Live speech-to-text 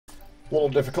A little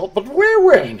difficult, but we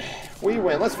win! We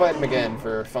win. Let's fight him again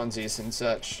for funsies and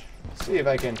such. See if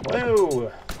I can...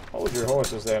 Whoa! Hold your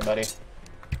horses there, buddy.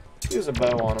 Use a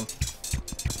bow on him.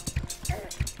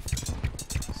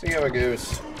 See how it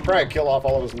goes. Probably kill off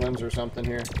all of his limbs or something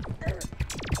here.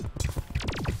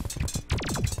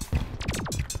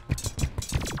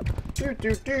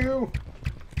 Do.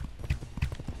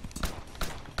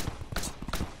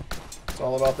 It's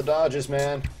all about the dodges,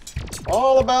 man.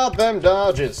 All about them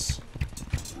dodges.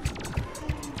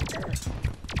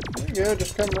 There you go,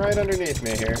 just come right underneath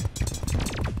me here.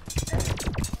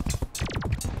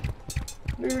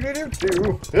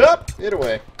 Do. Up! Get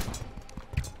away.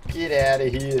 Get out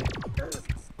of here.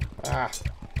 Ah.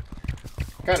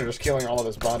 Kind of just killing all of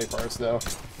his body parts, though.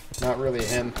 Not really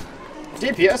him.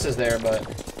 DPS is there, but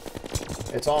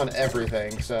it's on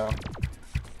everything, so.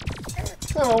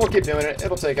 Oh, well, we'll keep doing it.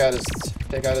 It'll take out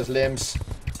his limbs.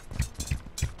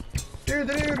 Do.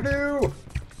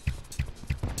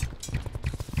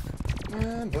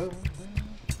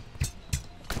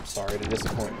 I'm sorry to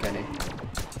disappoint Kenny.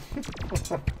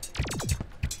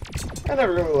 I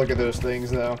never really look at those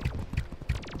things, though.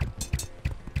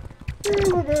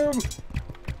 Boom.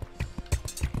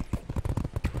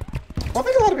 Well, I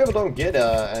think a lot of people don't get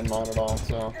Enmon at all,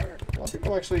 so a lot of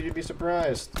people actually, you'd be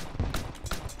surprised.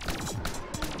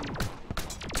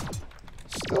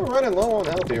 Still running low on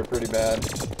health here pretty bad.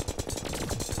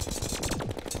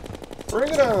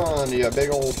 Bring it on, you big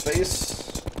old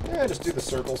face. Yeah, just do the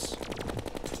circles.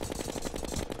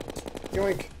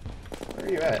 Yoink. Where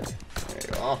are you at? There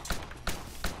you are.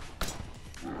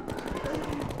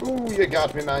 Ooh, you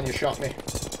got me, man. You shot me.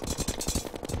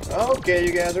 Okay,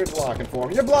 you guys are blocking for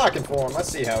him. You're blocking for him. Let's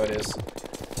see how it is.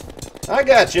 I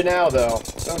got you now, though.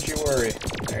 Don't you worry.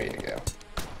 There you go.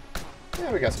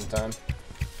 Yeah, we got some time.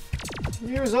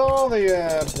 Use all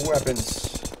the weapons.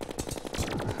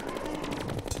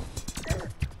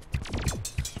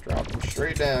 Just drop them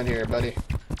straight down here, buddy.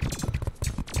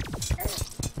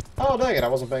 Oh, dang it. I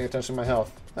wasn't paying attention to my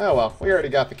health. Oh, well. We already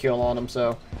got the kill on him,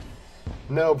 so...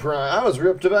 No prime. I was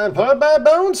ripped apart by a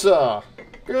bone saw.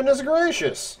 Goodness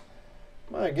gracious.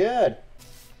 My god.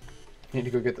 Need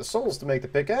to go get the souls to make the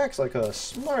pickaxe like a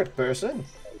smart person.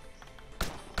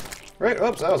 Right.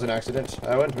 Oops, that was an accident.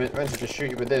 I meant to just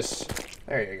shoot you with this.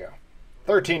 There you go.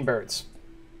 13 birds.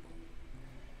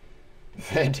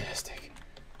 Fantastic.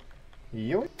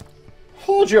 Yoink.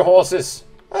 Hold your horses.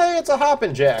 Hey, it's a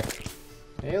hopping jack.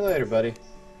 See you later, buddy.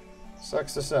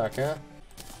 Sucks to suck, huh?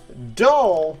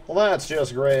 Dull? Well, that's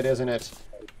just great, isn't it?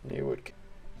 You would...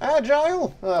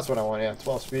 Agile? Oh, that's what I want, yeah.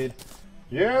 12 speed.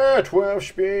 Yeah, 12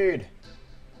 speed.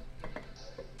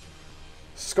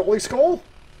 Scully Skull?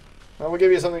 Well, we'll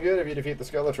give you something good if you defeat the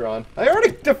Skeletron. I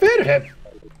already defeated him!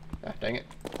 Ah, dang it.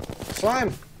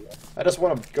 Slime! I just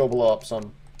want to go blow up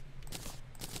some...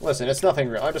 Listen, it's nothing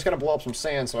real. I'm just going to blow up some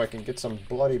sand so I can get some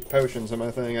bloody potions in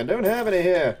my thing. I don't have any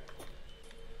here.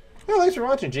 Well, thanks for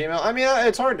watching, Gmail. I mean,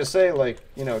 it's hard to say, like,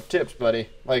 you know, tips, buddy.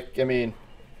 Like, I mean,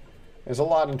 there's a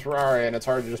lot in Terraria, and it's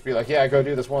hard to just be like, yeah, go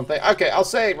do this one thing. Okay, I'll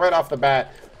say right off the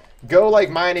bat, go, like,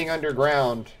 mining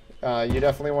underground. You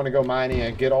definitely want to go mining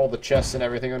and get all the chests and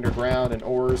everything underground and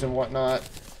ores and whatnot.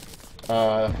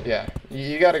 Yeah,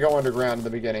 you got to go underground in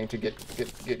the beginning to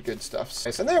get good stuff.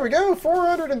 And there we go,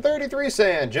 433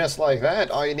 sand, just like that.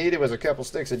 All you needed was a couple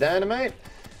sticks of dynamite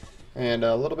and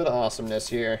a little bit of awesomeness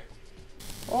here.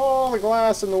 All the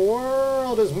glass in the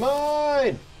world is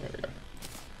mine! There we go.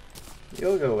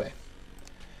 You'll go away.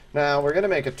 Now, we're going to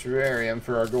make a terrarium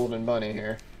for our golden bunny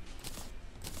here.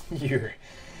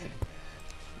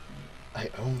 I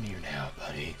own you now,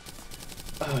 buddy.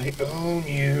 I own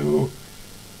you.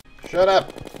 Shut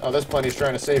up. Oh, this bunny's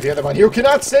trying to save the other bunny. You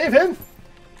cannot save him!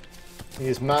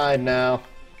 He's mine now.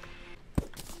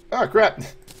 Oh, crap.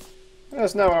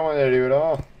 That's not what I wanted to do at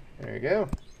all. There you go.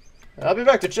 I'll be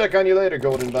back to check on you later,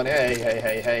 Golden Bunny.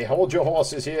 Hey, hold your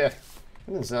horses here.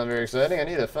 That didn't sound very exciting. I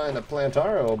need to find a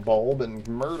Plantera bulb and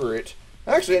murder it.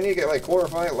 Actually, I need to get, like,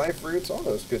 chlorophyte, life roots, all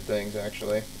those good things,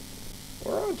 actually.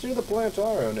 We're on to the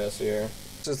Plantaro-ness here.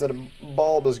 It says that a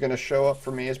bulb is going to show up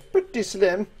for me. It's pretty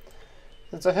slim,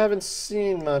 since I haven't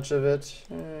seen much of it.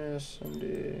 Yes,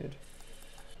 indeed.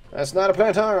 That's not a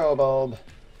Plantaro bulb.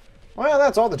 Well,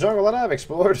 that's all the jungle that I've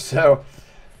explored, so...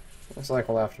 Looks like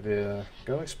we'll have to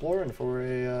go exploring for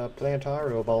a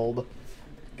Plantaro bulb.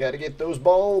 Gotta get those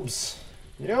bulbs.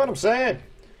 You know what I'm saying?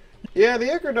 Yeah,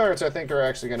 the Ichor Darts I think are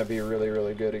actually going to be really,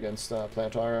 really good against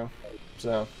Plantaro.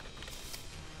 So,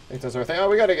 I think that's our thing. Oh,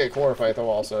 we gotta get chlorophyte though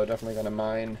also. Definitely gonna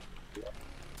mine.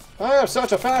 I have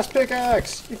such a fast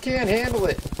pickaxe! You can't handle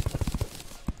it.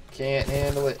 Can't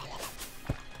handle it.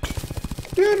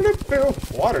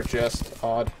 Water chest.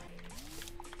 Odd.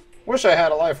 Wish I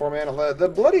had a life form analyzer. The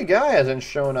bloody guy hasn't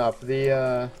shown up.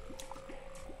 The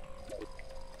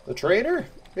trader?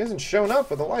 He hasn't shown up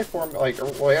with a life form, like,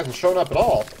 well, he hasn't shown up at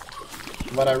all.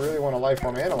 But I really want a life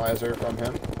form analyzer from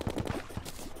him.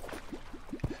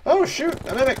 Oh, shoot!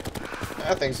 A mimic!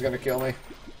 That thing's gonna kill me.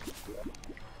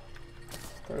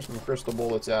 There's some crystal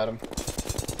bullets at him.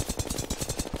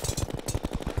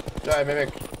 Die,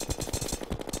 mimic.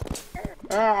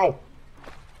 Ow!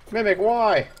 Mimic,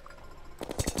 why?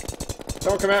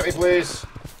 Don't come at me, please.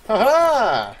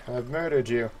 Haha! I've murdered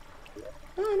you.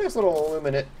 Oh, nice little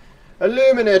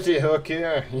illuminati hook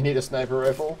here. You need a sniper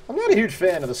rifle. I'm not a huge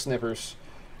fan of the snipper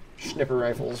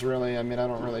rifles, really. I mean, I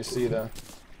don't really see the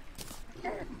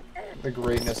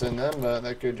greatness in them, but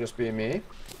that could just be me.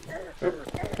 Oop.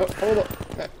 Oh, hold up.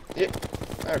 Yeah.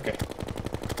 Okay.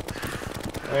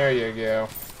 There you go.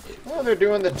 Oh, they're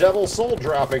doing the double soul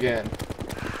drop again.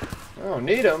 I don't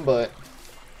need them, but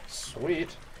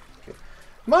sweet. Okay.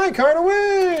 Minecart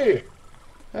away!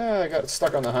 Ah, I got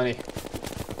stuck on the honey.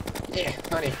 Yeah,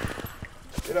 honey.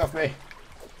 Get off me.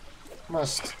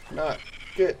 Must not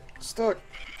get stuck.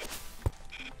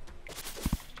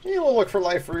 Yeah, we'll look for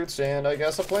life fruits and I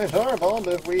guess a PLANTERA bulb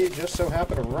if we just so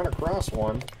happen to run across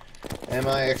one. Am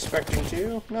I expecting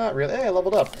to? Not really. Hey, I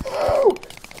leveled up. Oh!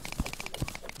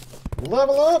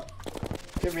 Level up!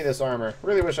 Give me this armor.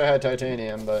 Really wish I had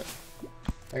titanium, but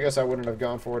I guess I wouldn't have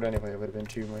gone for it anyway. It would have been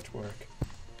too much work.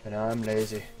 And I'm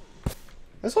lazy.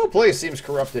 This whole place seems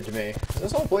corrupted to me. Is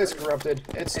this whole place corrupted?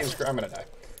 It seems I'm gonna die.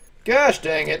 Gosh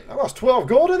dang it! I lost 12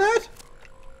 gold in that?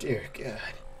 Dear God.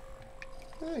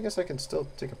 Well, I guess I can still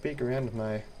take a peek around with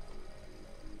my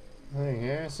thing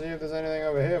here. See if there's anything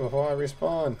over here before I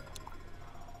respawn.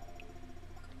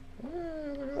 Look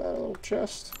at that little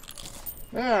chest.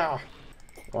 Ah!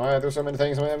 Why are there so many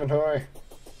things in my inventory?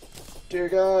 Dear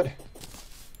God.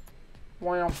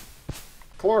 Wow.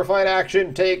 Glorified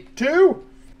action, take 2!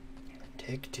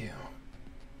 Take 2.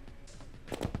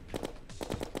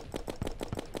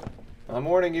 I'm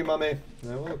warning you, mummy.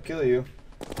 I will kill you.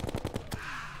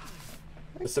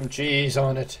 With some cheese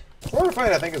on it.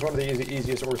 Glorified, I think, is one of the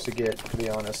easiest ores to get, to be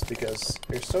honest, because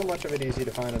there's so much of it easy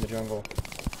to find in the jungle.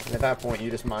 And at that point,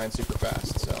 you just mine super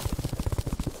fast, so.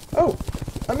 Oh!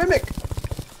 A mimic!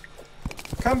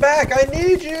 Come back! I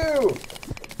need you!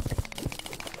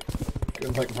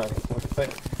 Good like my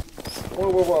thing. Whoa,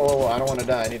 whoa, whoa, whoa, whoa. I don't want to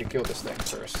die. I need to kill this thing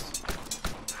first.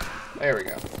 There we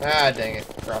go. Ah, dang it.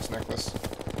 Cross necklace.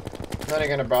 Not even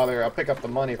gonna bother. I'll pick up the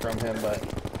money from him, but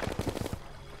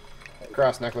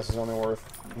cross necklace is only worth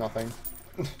nothing.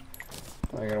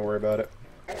 Not gonna worry about it.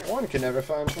 One can never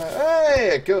find snipes.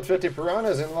 Hey! I killed 50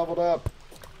 piranhas and leveled up.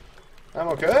 I'm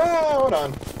okay. Ah, hold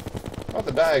on. I'm about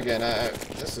to die again.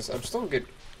 I'm still get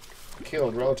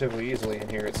killed relatively easily in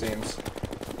here, it seems.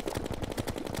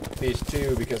 These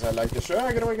two, because I like to show.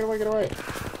 Ah, get away, get away, get away.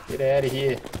 Get out of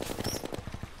here.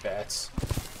 Bats.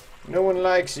 No one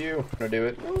likes you. I'm gonna do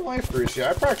it. No life fruits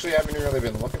yet. I actually haven't really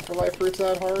been looking for life fruits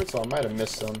that hard, so I might have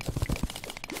missed some.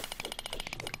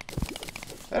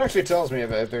 That actually tells me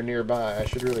if they're nearby. I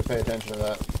should really pay attention to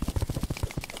that.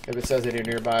 If it says that you're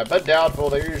nearby. But doubtful.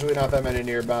 There are usually not that many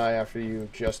nearby after you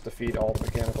just defeat all the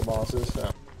mechanical bosses. So.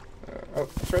 Oh,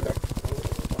 it's right there.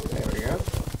 There we go.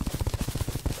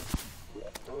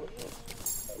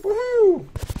 Woohoo!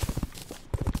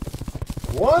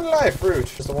 One life fruit!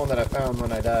 Just the one that I found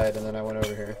when I died, and then I went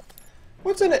over here.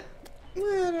 What's in it? I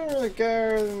don't really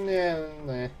care. Yeah,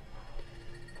 nah.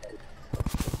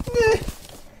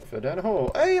 Fell down a hole.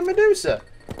 Hey, a Medusa!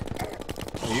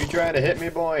 Are you trying to hit me,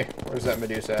 boy? Where's that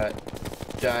Medusa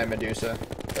at? Die, Medusa.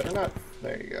 Better not.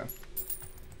 There you go.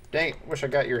 Dang it. Wish I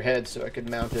got your head so I could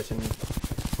mount it and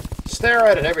stare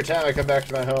at it every time I come back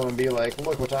to my home and be like,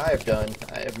 look what I have done.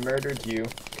 I have murdered you.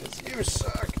 Because you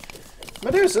suck.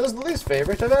 Medusa's the least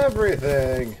favorite of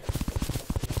everything.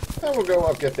 I will go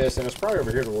up, get this, and it's probably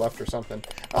over here to the left or something.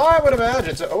 I would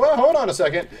imagine so. Well, hold on a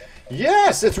second.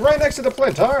 Yes, it's right next to the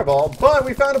PLANTERA bulb, but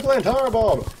we found a PLANTERA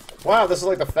bulb. Wow, this is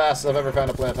like the fastest I've ever found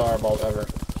a PLANTERA bulb ever.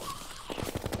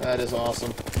 That is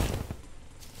awesome.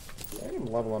 I'm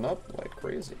leveling up like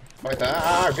crazy. Fight that.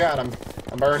 Ah, God,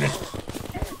 I'm burning.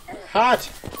 Hot.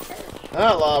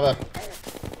 Not lava.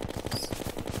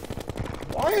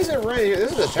 Why is it right here?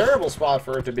 This is a terrible spot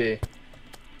for it to be.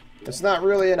 It's not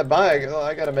really in a biome. Well,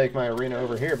 I gotta make my arena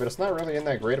over here, but it's not really in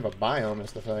that great of a biome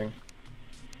is the thing.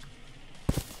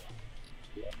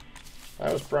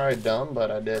 I was probably dumb, but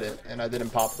I did it. And I didn't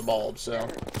pop the bulb, so.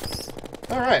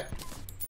 Alright.